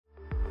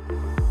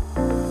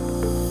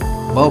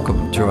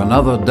Welcome to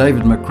another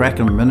David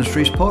McCracken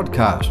Ministries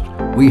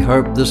podcast. We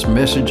hope this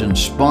message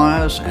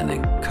inspires and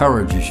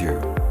encourages you.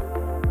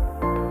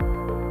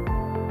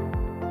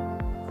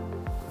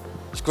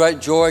 It's great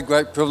joy,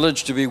 great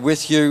privilege to be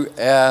with you,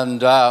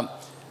 and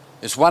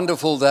it's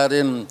wonderful that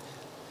in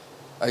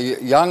a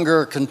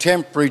younger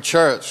contemporary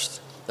church,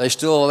 they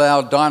still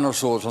allow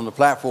dinosaurs on the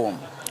platform.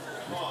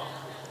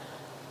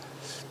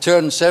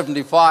 Turned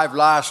 75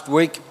 last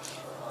week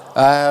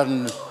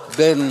and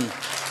been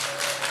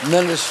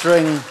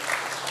ministering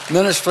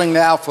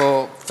now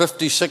for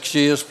 56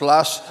 years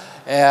plus,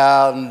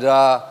 and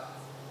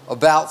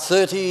about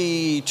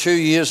 32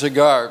 years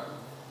ago,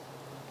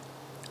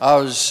 I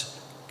was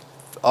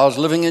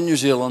living in New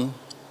Zealand.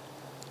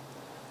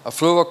 I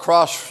flew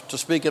across to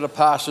speak at a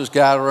pastors'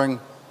 gathering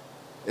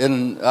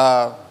in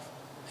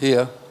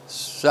here,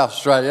 South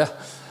Australia,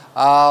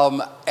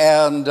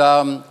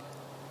 and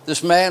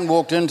this man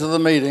walked into the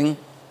meeting,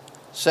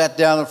 sat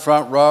down in the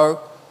front row,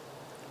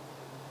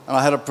 and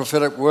I had a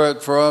prophetic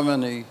word for him,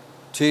 and the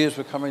tears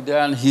were coming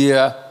down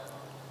here.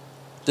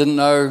 Didn't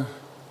know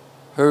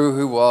who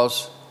he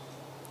was.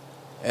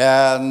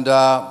 And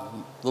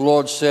the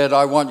Lord said,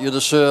 I want you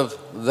to serve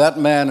that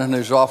man and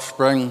his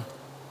offspring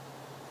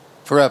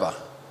forever.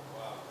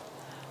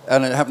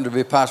 And it happened to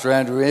be Pastor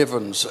Andrew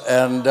Evans.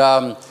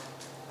 And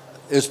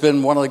it's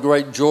been one of the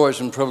great joys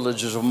and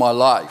privileges of my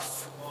life.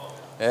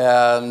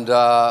 And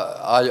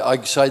I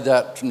say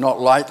that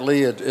not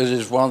lightly. It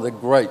is one of the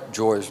great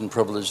joys and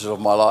privileges of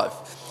my life.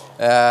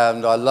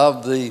 And I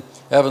love the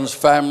Evans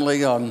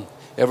family on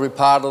every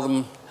part of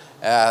them.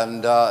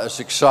 And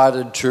it's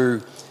excited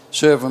to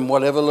serve in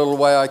whatever little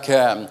way I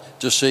can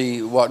to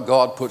see what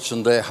God puts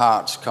in their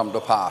hearts come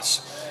to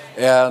pass.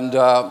 And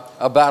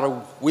about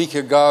a week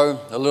ago,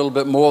 a little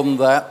bit more than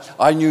that,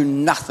 I knew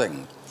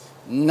nothing.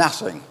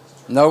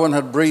 No one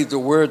had breathed a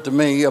word to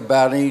me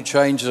about any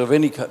changes of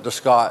any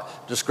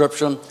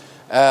description.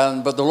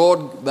 But the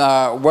Lord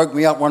woke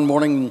me up one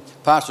morning.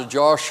 Pastor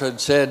Josh had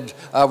said,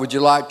 would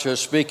you like to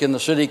speak in the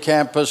city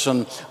campus?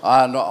 And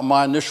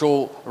my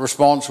initial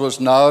response was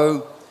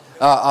no,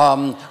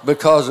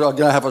 because I'm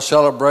going to have a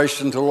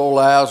celebration till all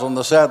hours on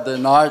the Saturday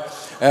night,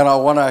 and I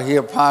want to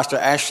hear Pastor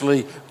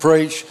Ashley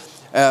preach.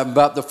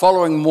 But the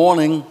following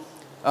morning,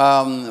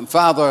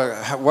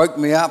 Father woke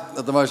me up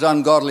at the most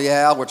ungodly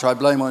hour, which I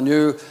blame on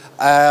you,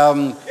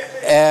 and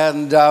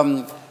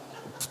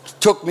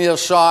took me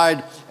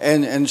aside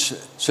and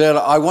said,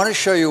 I want to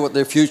show you what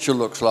their future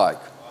looks like.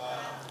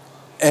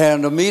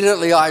 And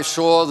immediately I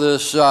saw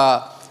this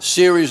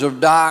series of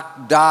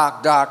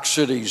dark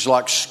cities,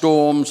 like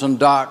storms and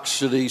dark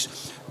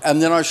cities.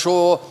 And then I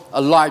saw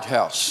a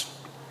lighthouse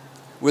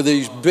with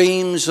these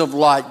beams of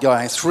light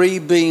going, 3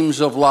 beams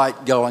of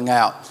light going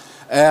out.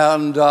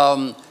 And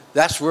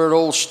that's where it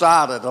all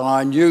started. And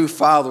I knew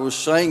Father was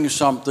saying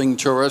something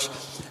to us.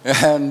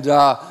 And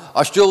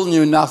I still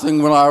knew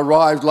nothing when I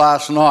arrived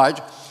last night.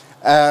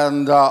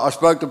 And I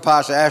spoke to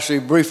Pastor Ashley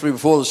briefly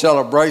before the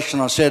celebration.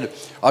 I said,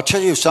 I'll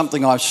tell you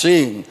something I've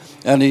seen.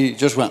 And he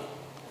just went.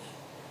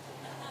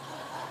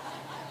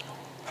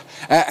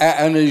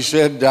 And he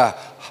said,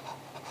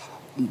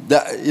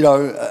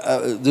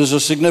 there's a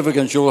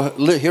significance. You'll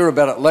hear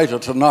about it later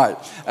tonight.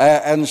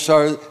 And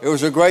so it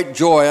was a great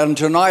joy. And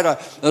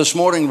this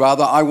morning,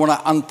 I want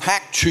to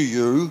unpack to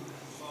you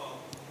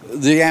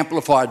the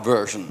amplified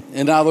version.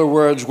 In other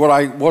words, what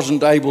I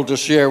wasn't able to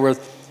share with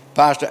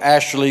Pastor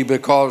Ashley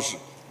because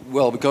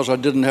I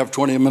didn't have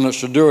 20 minutes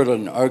to do it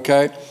in,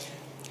 okay?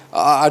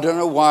 I don't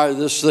know why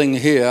this thing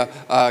here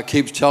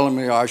keeps telling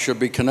me I should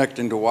be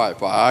connecting to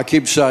Wi-Fi. I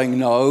keep saying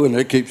no, and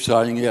it keeps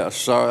saying yes,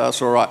 so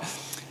that's all right.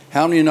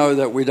 How many know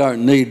that we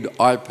don't need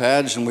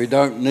iPads and we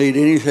don't need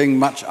anything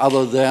much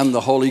other than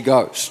the Holy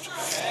Ghost?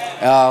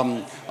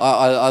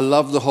 I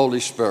love the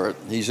Holy Spirit.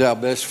 He's our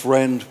best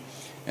friend.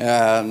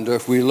 And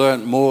if we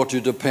learn more to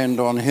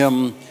depend on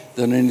Him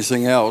than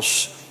anything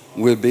else,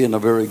 we'll be in a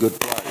very good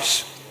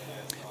place.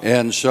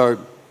 And so,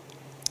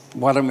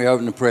 why don't we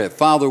open in prayer?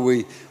 Father,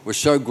 we're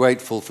so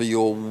grateful for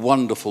your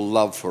wonderful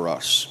love for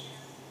us.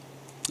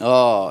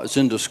 Oh, it's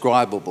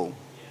indescribable.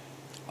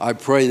 I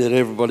pray that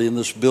everybody in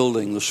this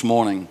building this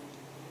morning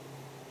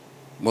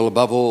will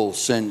above all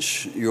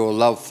sense your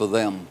love for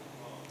them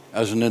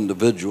as an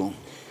individual.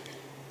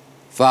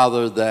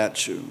 Father,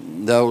 that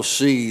they'll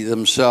see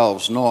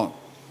themselves not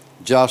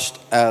just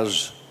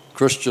as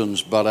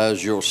Christians, but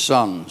as your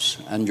sons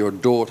and your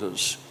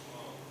daughters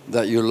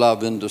that you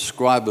love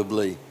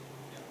indescribably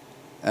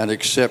and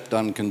accept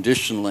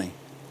unconditionally.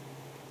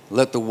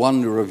 Let the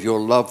wonder of your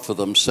love for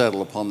them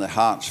settle upon their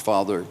hearts,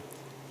 Father.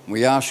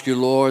 We ask you,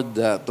 Lord,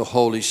 that the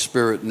Holy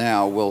Spirit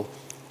now will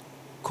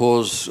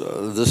cause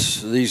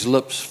these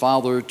lips,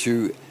 Father,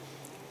 to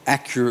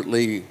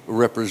accurately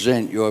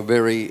represent your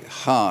very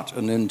heart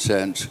and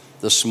intent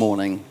this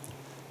morning,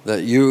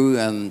 that you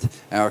and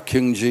our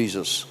King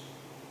Jesus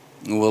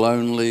will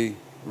only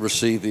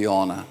receive the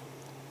honor.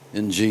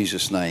 In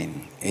Jesus'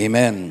 name,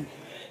 amen.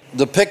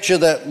 The picture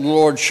that the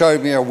Lord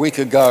showed me a week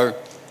ago,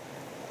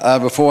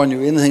 before I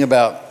knew anything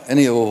about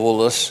any of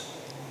all this,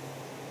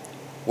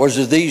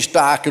 was these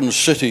darkened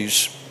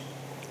cities.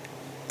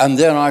 And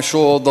then I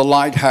saw the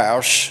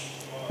lighthouse,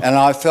 and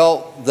I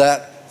felt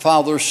that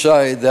Father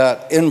say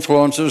that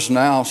influencers,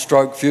 now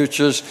stroke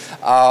futures,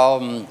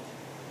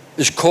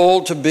 is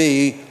called to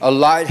be a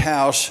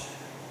lighthouse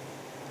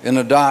in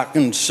a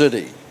darkened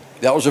city.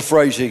 That was a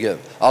phrase he gave.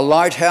 A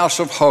lighthouse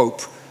of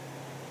hope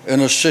in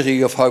a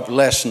city of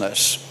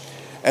hopelessness.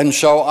 And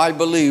so I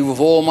believe with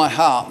all my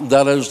heart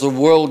that as the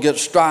world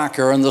gets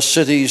darker and the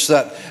cities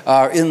that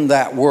are in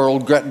that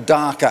world get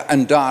darker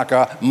and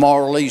darker,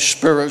 morally,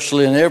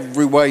 spiritually, in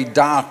every way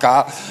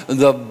darker,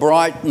 the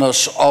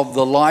brightness of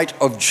the light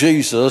of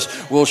Jesus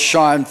will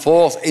shine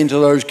forth into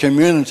those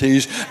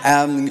communities.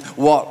 And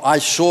what I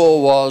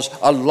saw was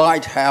a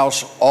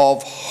lighthouse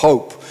of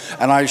hope.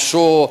 And I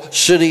saw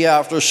city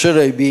after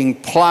city being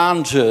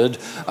planted,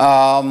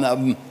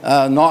 not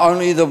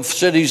only the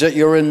cities that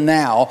you're in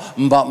now,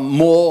 but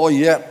more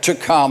yet to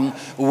come,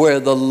 where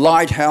the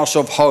lighthouse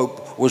of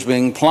hope was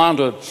being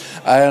planted.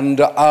 And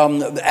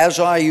as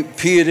I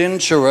peered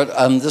into it,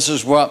 and this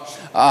is what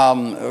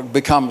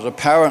becomes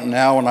apparent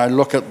now when I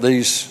look at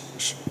these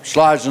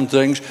slides and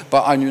things,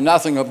 but I knew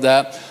nothing of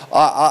that,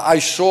 I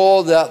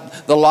saw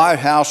that the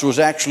lighthouse was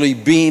actually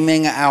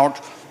beaming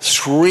out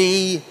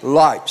 3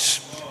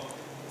 lights.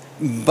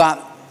 But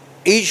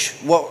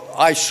what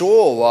I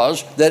saw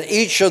was that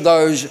each of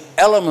those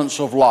elements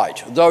of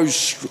light,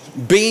 those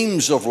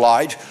beams of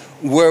light,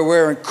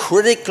 were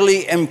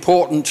critically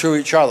important to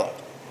each other.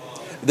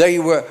 They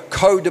were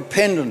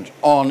codependent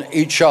on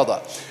each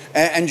other.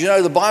 And you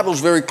know, the Bible's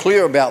very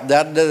clear about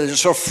that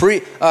it's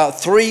a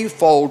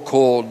threefold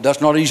cord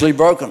that's not easily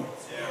broken.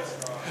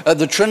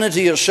 The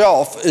Trinity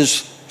itself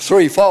is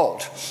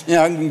threefold. You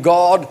know,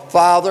 God,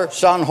 Father,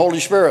 Son, Holy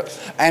Spirit.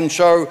 And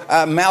so,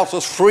 mouth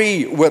of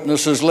 3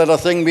 witnesses, let a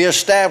thing be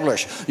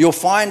established. You'll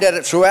find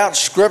that throughout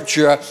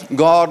Scripture,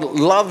 God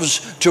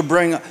loves to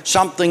bring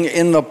something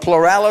in the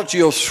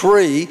plurality of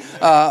 3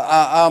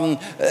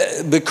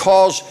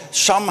 because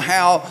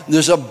somehow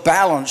there's a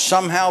balance,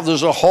 somehow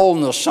there's a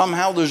wholeness,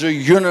 somehow there's a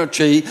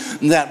unity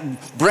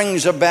that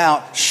brings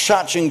about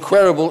such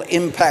incredible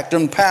impact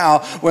and power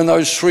when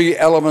those 3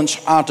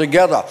 elements are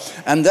together.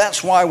 And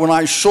that's why when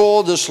I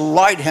saw this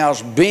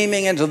lighthouse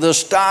beaming into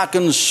this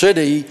darkened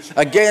city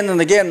again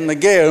and again and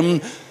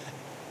again,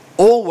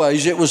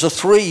 always it was the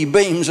 3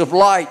 beams of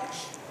light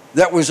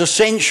that was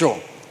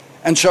essential.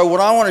 And so what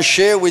I want to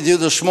share with you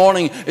this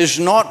morning is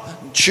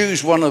not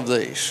choose one of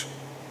these.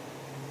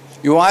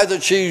 You either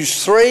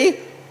choose 3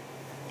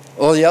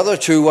 or the other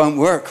 2 won't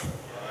work.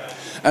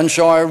 And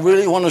so I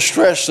really want to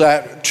stress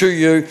that to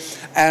you.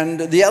 And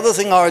the other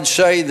thing I would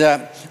say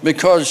that,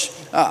 because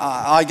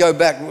I go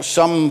back,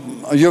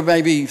 some, you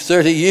maybe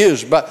 30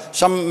 years, but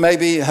some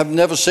maybe have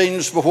never seen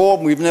this before,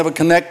 we've never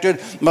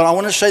connected, but I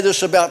want to say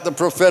this about the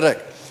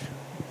prophetic.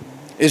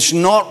 It's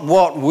not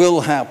what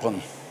will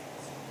happen.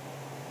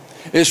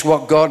 It's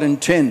what God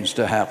intends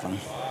to happen.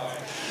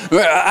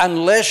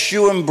 Unless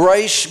you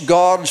embrace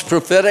God's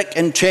prophetic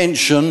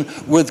intention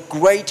with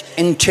great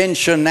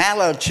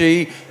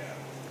intentionality,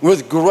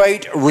 with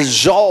great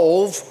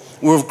resolve,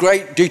 with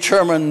great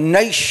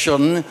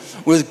determination,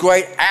 with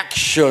great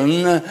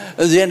action,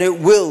 then it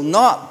will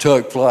not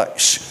take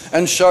place.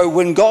 And so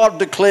when God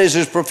declares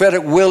His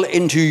prophetic will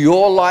into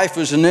your life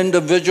as an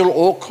individual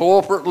or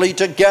corporately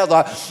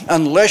together,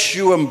 unless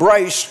you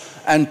embrace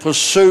and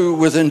pursue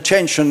with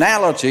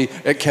intentionality,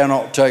 it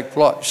cannot take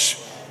place.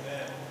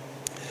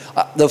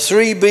 The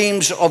 3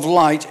 beams of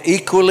light,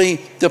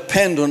 equally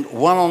dependent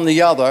one on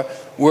the other,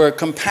 were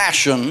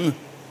compassion,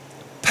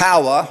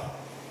 power,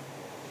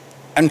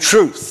 and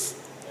truth.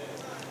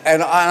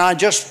 And I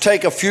just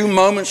take a few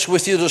moments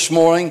with you this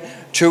morning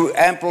to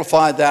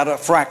amplify that a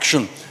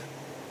fraction.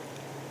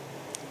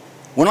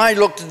 When I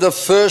looked at the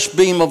first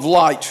beam of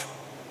light,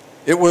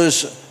 it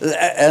was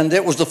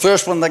the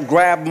first one that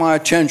grabbed my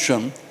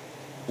attention,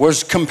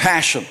 was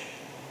compassion.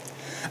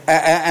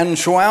 And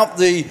throughout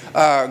the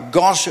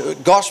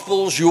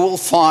Gospels, you will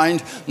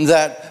find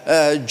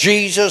that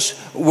Jesus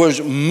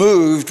was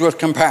moved with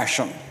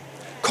compassion.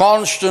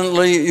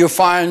 Constantly, you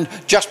find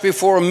just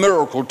before a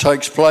miracle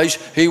takes place,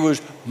 he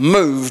was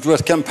moved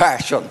with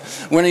compassion.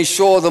 When he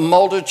saw the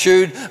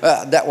multitude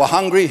that were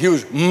hungry, he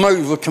was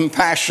moved with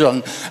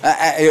compassion.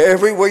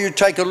 Everywhere you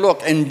take a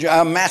look, in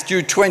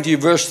Matthew 20,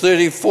 verse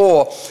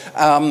 34,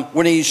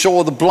 when he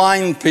saw the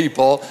blind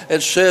people,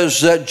 it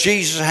says that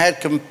Jesus had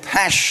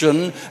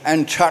compassion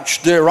and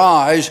touched their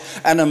eyes,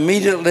 and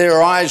immediately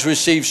their eyes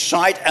received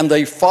sight and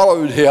they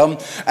followed him.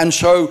 And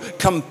so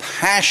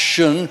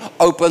compassion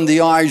opened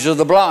the eyes of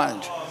the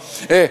blind.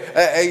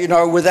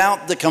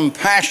 Without the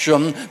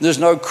compassion, there's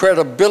no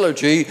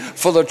credibility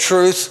for the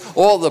truth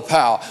or the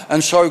power.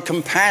 And so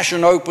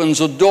compassion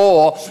opens a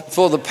door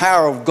for the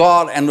power of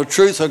God and the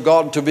truth of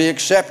God to be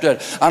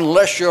accepted.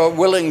 Unless you're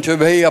willing to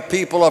be a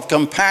people of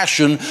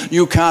compassion,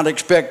 you can't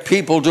expect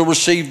people to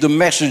receive the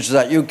message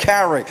that you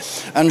carry.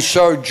 And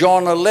so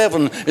John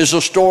 11 is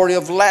a story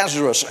of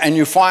Lazarus. And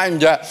you find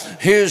that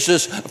here's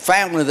this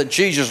family that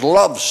Jesus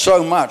loves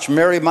so much,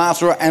 Mary,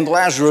 Martha, and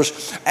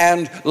Lazarus.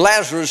 And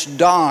Lazarus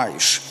dies.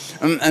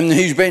 and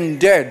he's been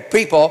dead.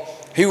 People,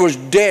 he was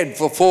dead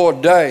for 4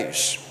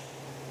 days.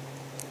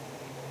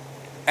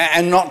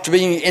 And not to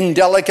be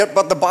indelicate,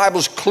 but the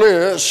Bible's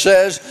clear,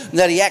 says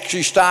that he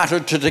actually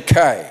started to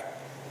decay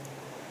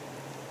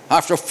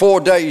after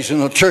 4 days in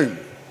the tomb.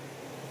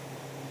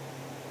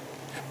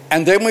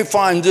 And then we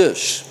find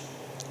this.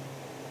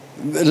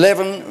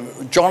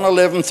 John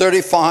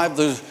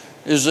 11:35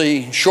 is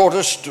the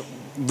shortest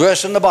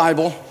verse in the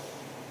Bible.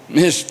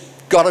 It's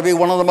got to be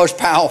one of the most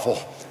powerful.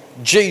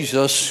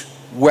 Jesus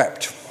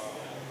wept.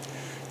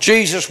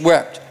 Jesus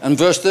wept. And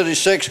verse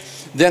 36,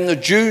 then the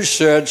Jews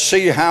said,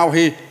 see how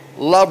he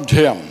loved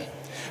him.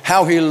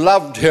 How he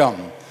loved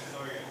him.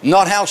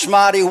 Not how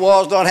smart he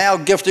was, not how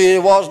gifted he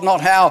was,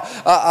 not how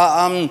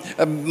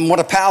what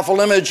a powerful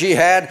image he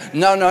had.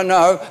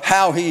 No.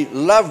 How he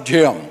loved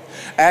him.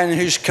 And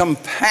his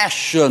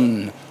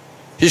compassion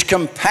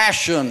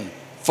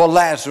for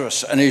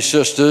Lazarus and his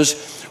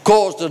sisters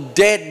caused a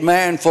dead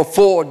man for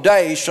 4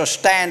 days to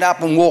stand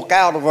up and walk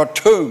out of a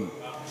tomb.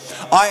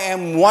 I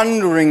am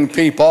wondering,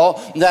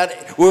 people,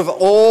 that with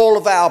all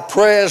of our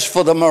prayers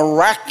for the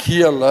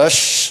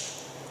miraculous,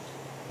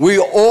 we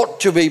ought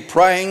to be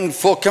praying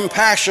for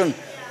compassion.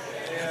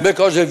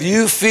 Because if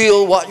you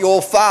feel what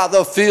your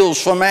Father feels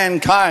for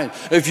mankind,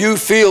 if you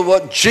feel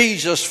what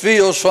Jesus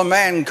feels for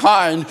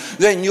mankind,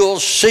 then you'll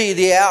see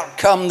the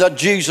outcome that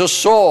Jesus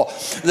saw.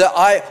 That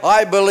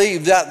I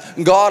believe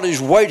that God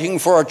is waiting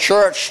for a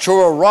church to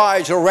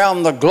arise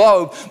around the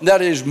globe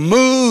that is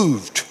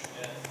moved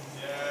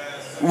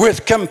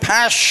with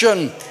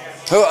compassion,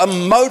 who are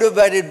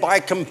motivated by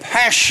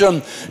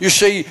compassion. You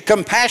see,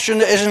 compassion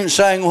isn't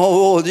saying,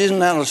 oh, isn't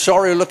that a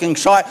sorry looking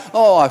sight?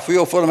 Oh, I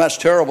feel for them, that's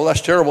terrible.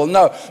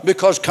 No,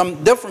 because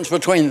difference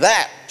between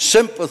that,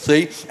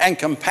 sympathy, and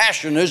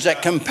compassion is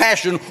that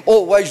compassion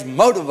always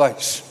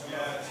motivates.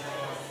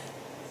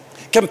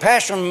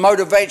 Compassion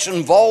motivates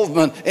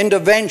involvement,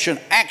 intervention,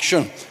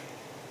 action.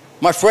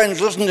 My friends,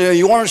 listen to me.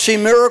 You want to see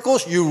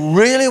miracles? You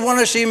really want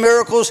to see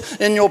miracles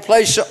in your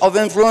place of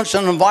influence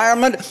and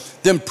environment?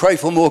 Then pray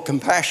for more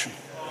compassion.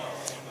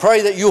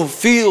 Pray that you'll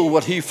feel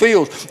what he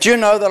feels. Do you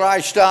know that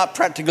I start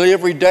practically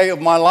every day of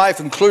my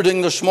life,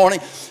 including this morning,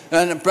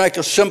 and make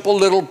a simple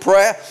little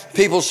prayer?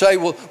 People say,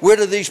 well, where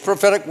do these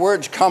prophetic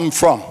words come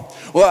from?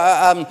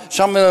 Well,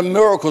 some of the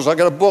miracles, I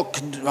got a book.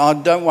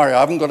 Don't worry,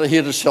 I haven't got it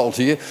here to sell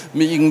to you.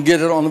 You can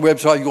get it on the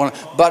website if you want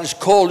it. But it's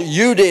called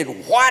You Did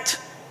What?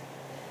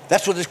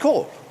 That's what it's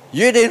called.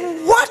 You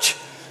did what?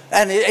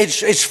 And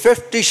it's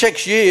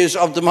 56 years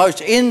of the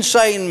most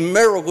insane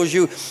miracles.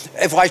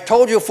 If I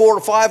told you 4 or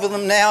 5 of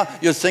them now,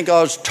 you'd think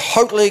I was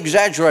totally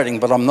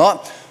exaggerating, but I'm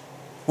not.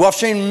 Well, I've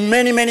seen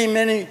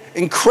many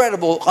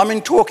incredible,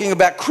 talking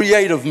about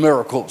creative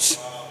miracles.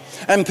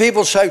 And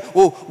people say,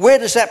 well, where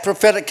does that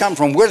prophetic come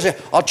from?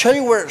 I'll tell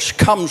you where it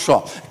comes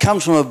from. It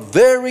comes from a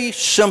very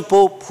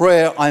simple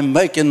prayer I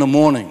make in the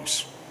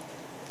mornings.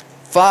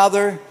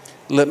 Father,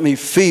 let me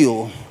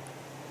feel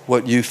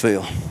what you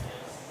feel.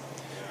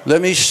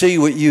 Let me see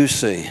what you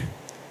see.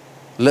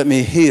 Let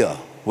me hear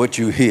what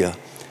you hear.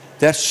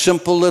 That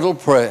simple little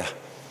prayer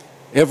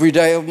every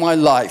day of my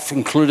life,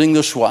 including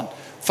this one.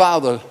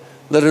 Father,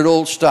 let it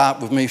all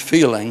start with me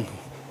feeling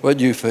what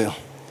you feel.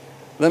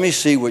 Let me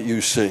see what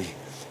you see.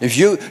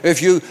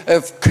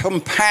 If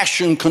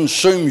compassion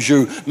consumes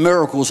you,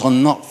 miracles are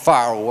not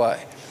far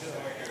away.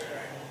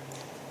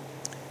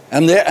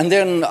 And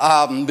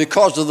then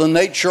because of the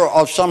nature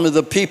of some of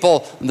the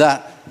people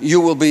that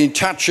you will be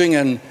touching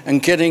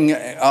and getting,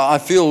 I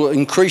feel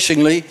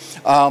increasingly,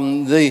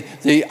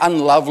 the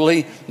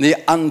unlovely, the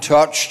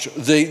untouched,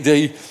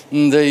 the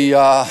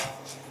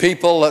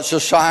people that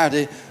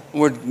society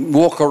would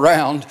walk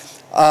around.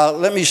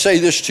 Let me say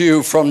this to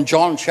you from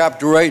John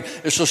chapter 8.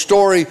 It's a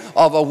story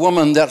of a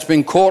woman that's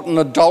been caught in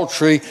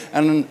adultery,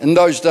 and in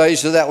those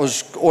days that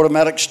was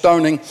automatic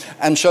stoning,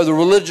 and so the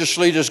religious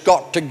leaders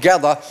got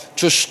together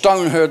to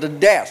stone her to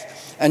death.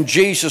 And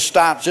Jesus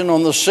starts in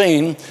on the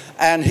scene,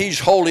 and he's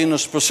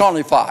holiness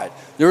personified.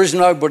 There is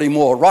nobody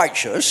more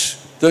righteous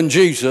than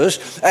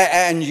Jesus,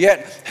 and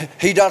yet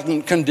he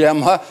doesn't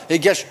condemn her. He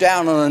gets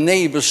down on a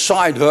knee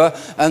beside her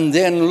and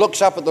then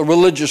looks up at the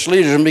religious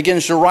leaders and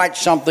begins to write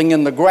something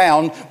in the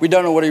ground. We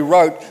don't know what he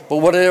wrote, but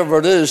whatever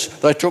it is,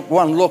 they took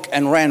one look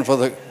and ran for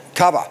the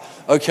cover.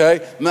 Okay,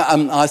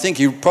 I think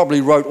he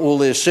probably wrote all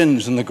their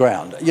sins in the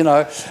ground,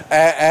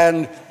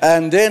 and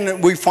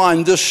then we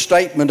find this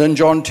statement in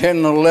John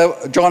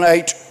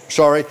 8,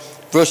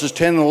 verses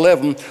 10 and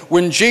 11.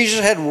 When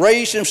Jesus had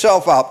raised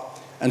himself up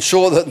and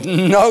saw that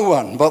no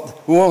one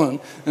but the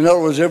woman, in other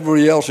words,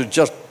 everybody else had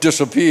just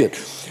disappeared,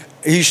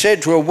 he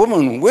said to a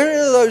woman,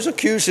 where are those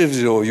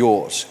accusers of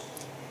yours?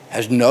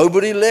 Has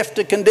nobody left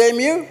to condemn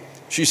you?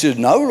 She said,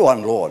 no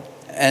one, Lord.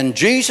 And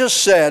Jesus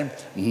said,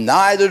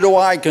 neither do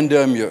I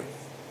condemn you.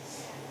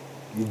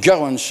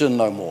 Go and sin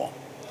no more.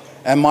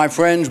 And my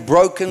friends,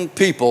 broken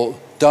people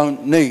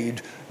don't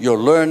need your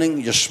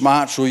learning, your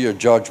smarts, or your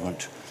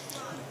judgment.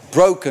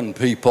 Broken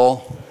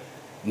people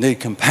need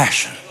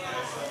compassion.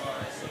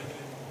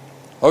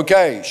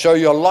 Okay, so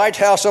your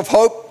lighthouse of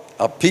hope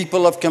are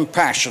people of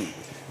compassion.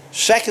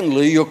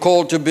 Secondly, you're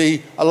called to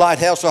be a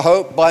lighthouse of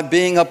hope by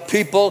being a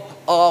people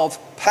of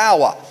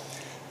power.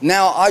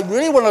 Now, I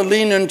really want to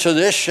lean into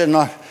this, and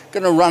I'm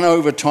going to run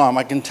over time.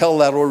 I can tell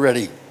that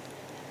already.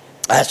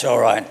 That's all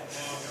right.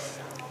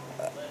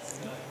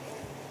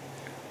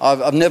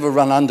 I've never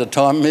run under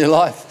time in my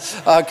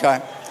life.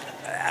 Okay.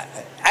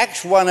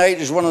 Acts 1:8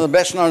 is one of the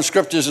best known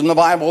scriptures in the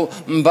Bible,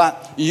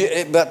 but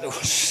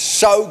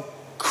so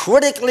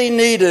critically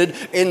needed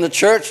in the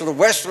church of the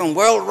Western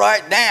world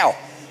right now.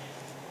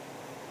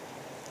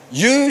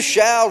 You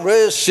shall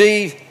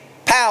receive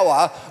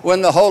power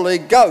when the Holy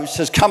Ghost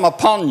has come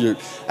upon you.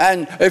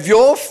 And if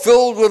you're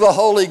filled with the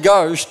Holy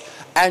Ghost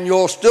and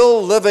you're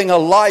still living a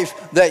life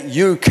that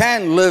you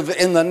can live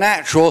in the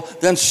natural,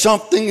 then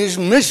something is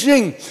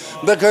missing,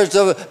 because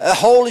the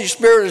Holy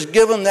Spirit is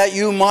given that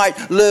you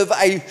might live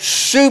a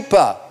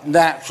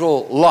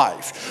supernatural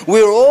life.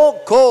 We're all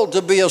called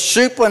to be a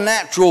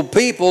supernatural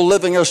people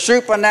living a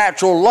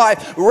supernatural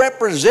life,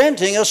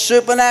 representing a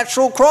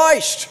supernatural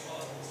Christ.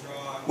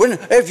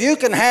 If you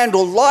can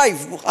handle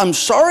life, I'm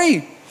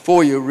sorry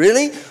for you,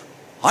 really.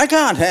 I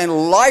can't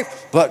handle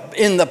life, but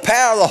in the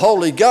power of the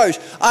Holy Ghost.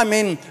 I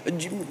mean,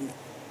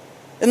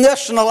 in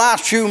the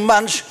last few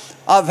months,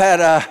 I've had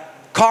a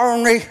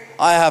coronary,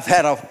 I have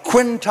had a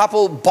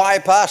quintuple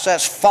bypass,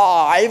 that's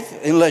 5,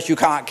 unless you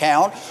can't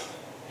count.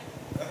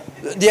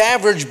 The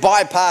average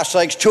bypass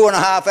takes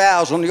 2.5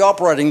 hours on the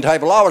operating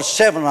table. I was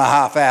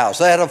 7.5 hours.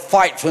 They had a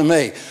fight for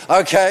me,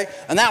 okay?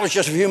 And that was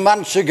just a few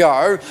months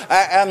ago.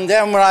 And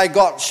then when I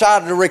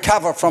started to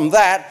recover from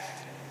that,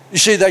 you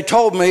see, they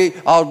told me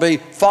I'll be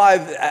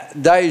 5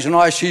 days in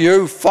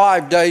ICU,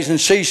 5 days in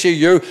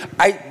CCU,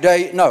 8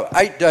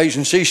 days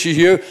in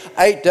CCU,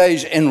 8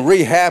 days in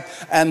rehab,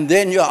 and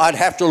then I'd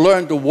have to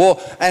learn to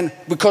walk. And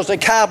because they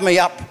carved me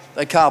up,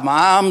 they carved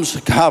my arms,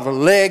 they carved a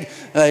leg,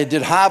 they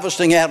did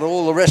harvesting out of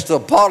all the rest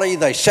of the body,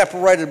 they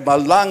separated my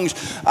lungs.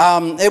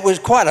 It was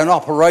quite an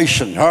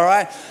operation, all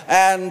right?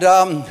 And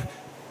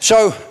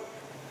so,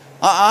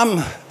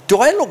 do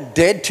I look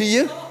dead to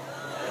you?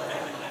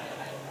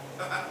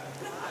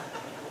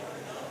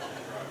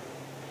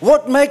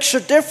 What makes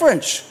a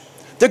difference?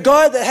 The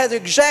guy that had the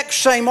exact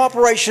same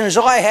operation as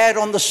I had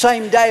on the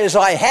same day as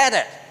I had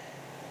it,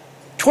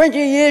 20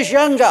 years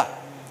younger.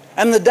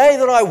 And the day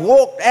that I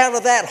walked out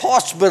of that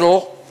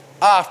hospital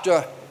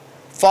after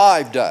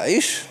 5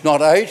 days,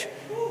 not 8,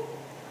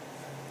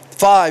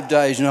 5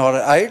 days, not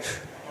 8,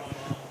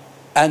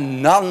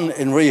 and none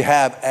in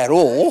rehab at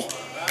all.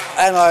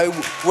 And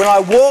when I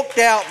walked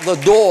out the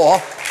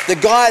door, the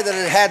guy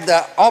that had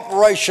the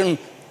operation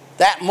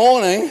that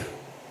morning,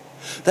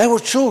 they were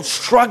still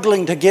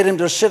struggling to get him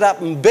to sit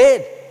up in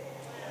bed.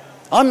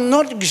 I'm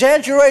not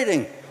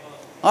exaggerating.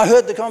 I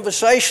heard the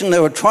conversation.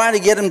 They were trying to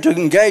get him to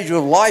engage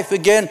with life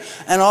again,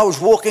 and I was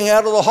walking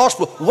out of the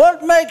hospital.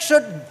 What makes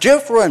a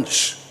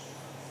difference?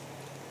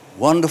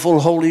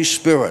 Wonderful Holy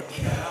Spirit.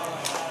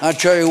 I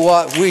tell you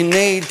what, we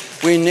need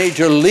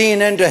to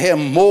lean into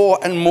Him more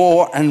and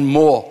more and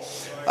more.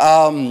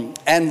 And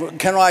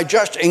can I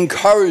just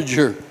encourage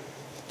you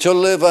to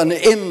live an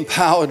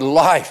empowered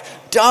life?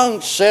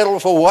 Don't settle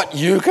for what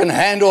you can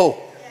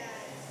handle.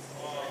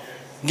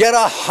 Get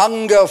a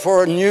hunger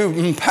for a new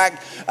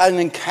impact, an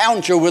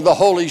encounter with the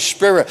Holy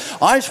Spirit.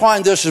 I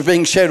find this is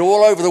being said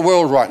all over the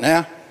world right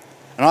now,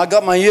 and I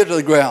got my ear to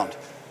the ground.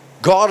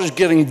 God is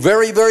getting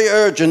very, very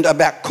urgent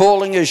about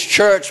calling His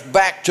church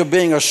back to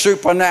being a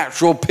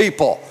supernatural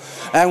people.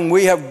 And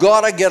we have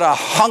got to get a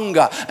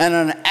hunger and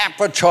an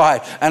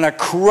appetite and a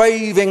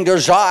craving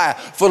desire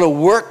for the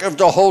work of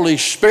the Holy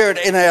Spirit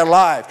in our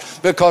lives.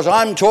 Because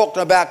I'm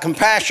talking about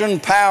compassion,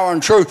 power,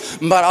 and truth.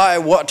 But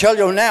I tell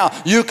you now,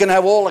 you can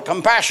have all the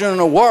compassion in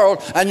the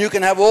world and you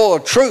can have all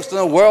the truth in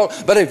the world.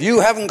 But if you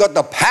haven't got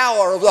the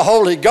power of the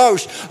Holy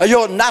Ghost,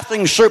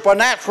 nothing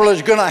supernatural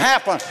is going to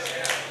happen.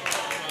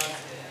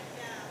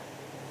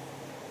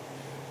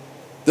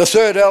 The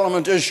third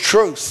element is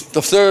truth.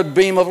 The third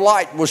beam of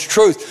light was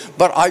truth.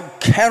 But I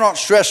cannot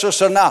stress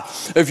this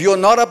enough. If you're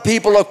not a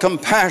people of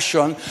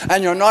compassion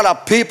and you're not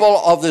a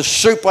people of the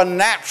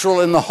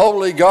supernatural in the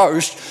Holy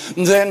Ghost,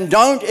 then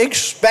don't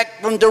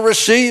expect them to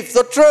receive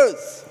the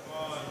truth.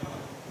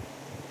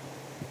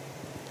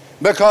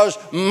 Because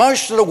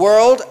most of the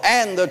world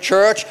and the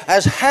church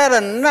has had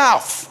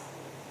enough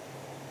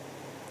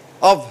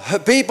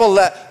of people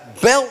that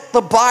belt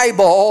the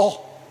Bible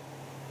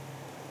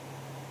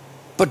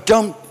but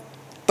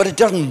it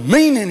doesn't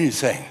mean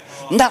anything.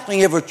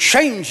 Nothing ever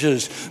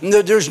changes.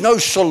 There's no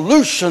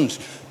solutions.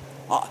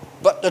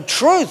 But the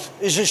truth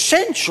is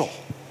essential.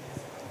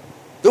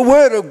 The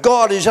Word of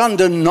God is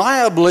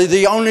undeniably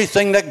the only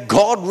thing that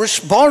God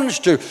responds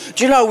to.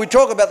 Do you know, we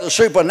talk about the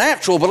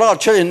supernatural, but I'll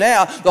tell you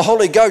now, the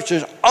Holy Ghost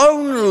is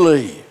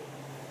only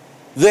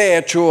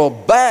there to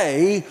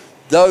obey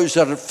those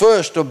that at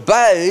first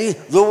obey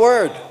the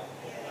Word.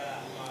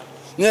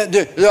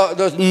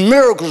 The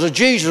miracles of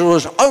Jesus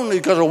was only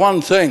because of one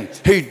thing.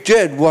 He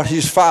did what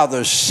His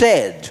Father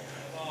said.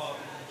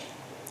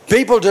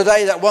 People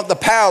today that want the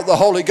power of the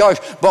Holy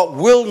Ghost but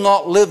will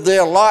not live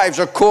their lives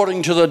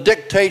according to the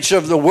dictates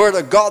of the Word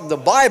of God, the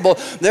Bible,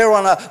 they're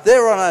on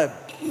a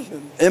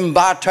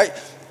embarkation.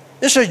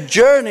 It's a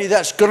journey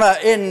that's going to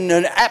end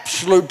in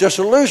absolute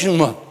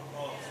disillusionment.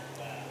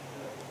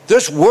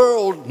 This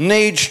world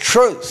needs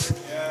truth.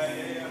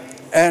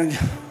 And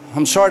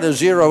I'm sorry to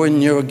zero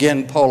in you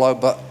again, Polo,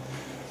 but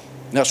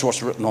that's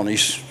what's written on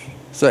his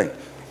thing.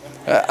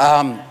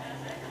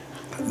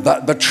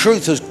 But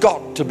truth has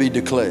got to be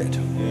declared.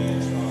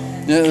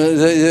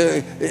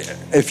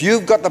 If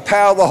you've got the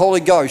power of the Holy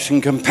Ghost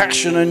and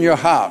compassion in your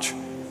heart,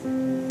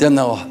 then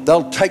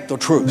they'll take the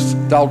truth.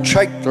 They'll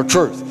take the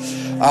truth.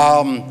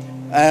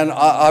 And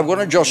I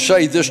want to just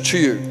say this to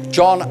you.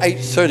 John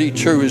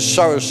 8:32 is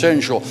so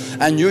essential.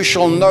 And you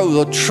shall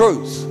know the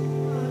truth.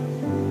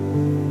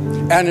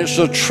 And it's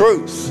the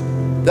truth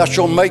that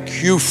shall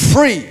make you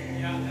free.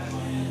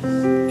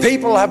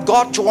 People have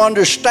got to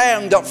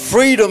understand that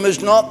freedom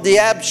is not the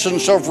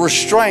absence of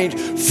restraint.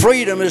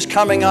 Freedom is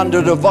coming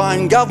under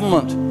divine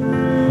government.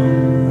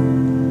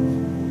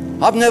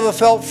 I've never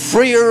felt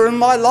freer in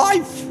my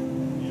life.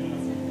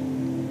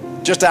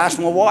 Just ask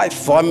my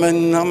wife.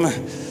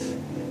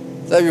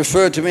 They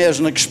refer to me as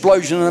an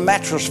explosion in a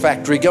mattress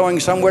factory going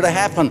somewhere to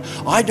happen.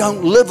 I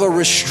don't live a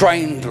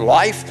restrained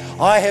life.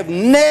 I have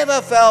never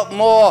felt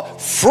more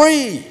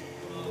free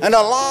and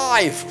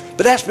alive.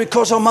 But that's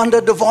because I'm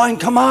under divine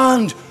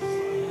command.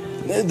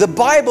 The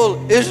Bible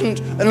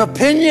isn't an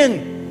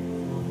opinion.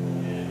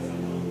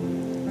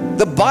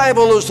 The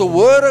Bible is the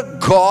Word of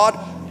God.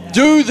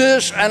 Do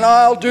this and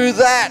I'll do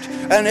that.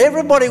 And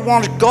everybody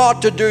wants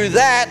God to do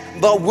that,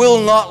 but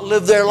will not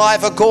live their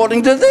life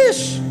according to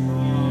this.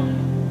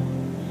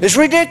 It's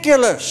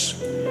ridiculous.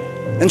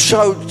 And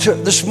so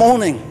this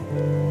morning,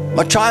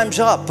 my time's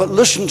up, but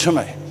listen to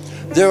me.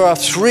 There are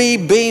 3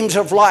 beams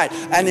of light,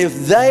 and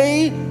if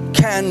they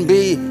can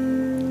be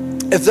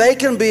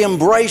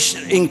embraced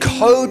in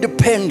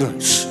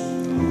codependence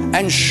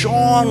and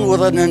shone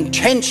with an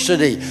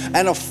intensity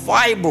and a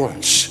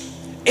vibrance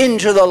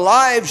into the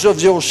lives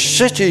of your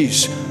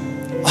cities,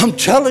 I'm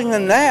telling you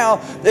now,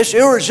 it's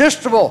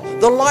irresistible.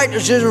 The light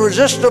is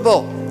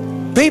irresistible.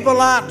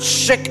 People aren't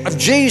sick of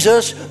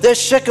Jesus, they're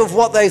sick of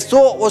what they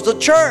thought was the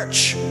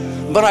church.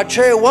 But I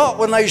tell you what,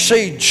 when they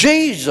see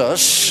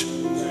Jesus,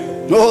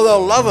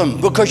 they'll love him,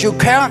 because you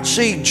can't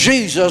see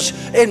Jesus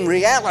in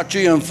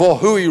reality and for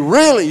who he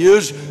really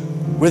is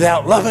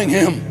without loving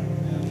him.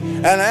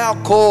 And our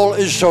call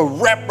is to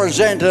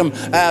represent him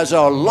as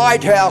a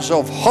lighthouse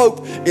of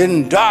hope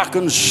in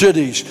darkened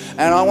cities.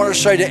 And I want to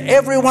say to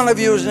every one of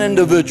you as an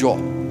individual,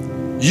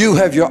 you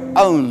have your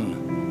own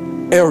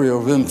area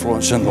of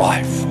influence in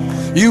life.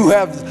 You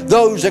have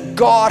those that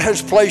God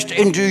has placed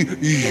into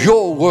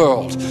your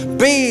world.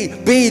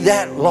 Be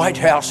that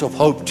lighthouse of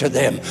hope to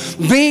them.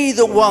 Be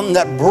the one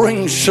that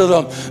brings to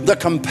them the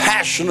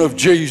compassion of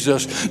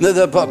Jesus,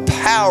 the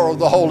power of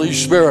the Holy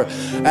Spirit,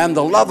 and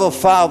the love of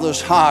Father's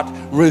heart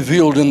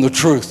revealed in the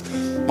truth.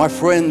 My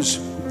friends,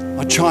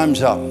 my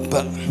time's up,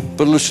 but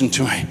listen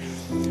to me.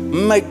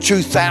 Make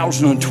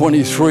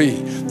 2023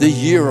 the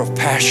year of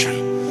passion.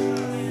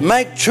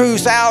 Make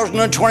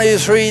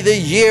 2023 the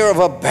year of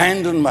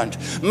abandonment.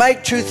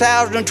 Make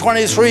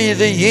 2023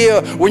 the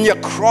year when you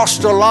cross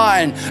the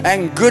line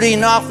and good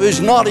enough is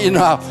not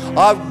enough.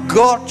 I've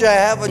got to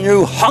have a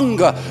new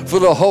hunger for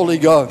the Holy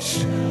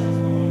Ghost.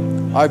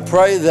 I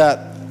pray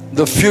that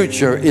the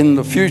future in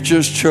the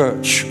Futures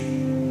Church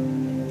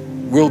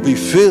will be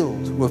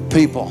filled with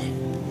people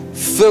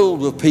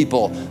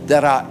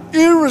that are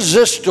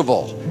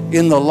irresistible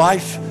in the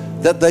life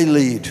that they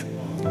lead.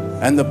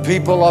 And the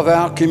people of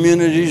our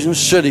communities and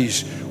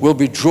cities will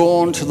be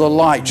drawn to the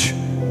light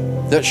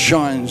that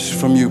shines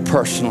from you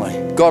personally.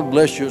 God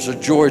bless you. It's a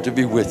joy to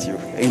be with you.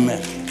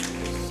 Amen.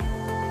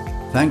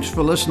 Thanks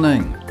for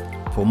listening.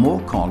 For more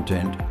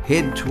content,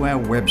 head to our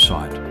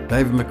website,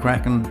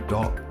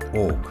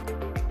 davidmccracken.org.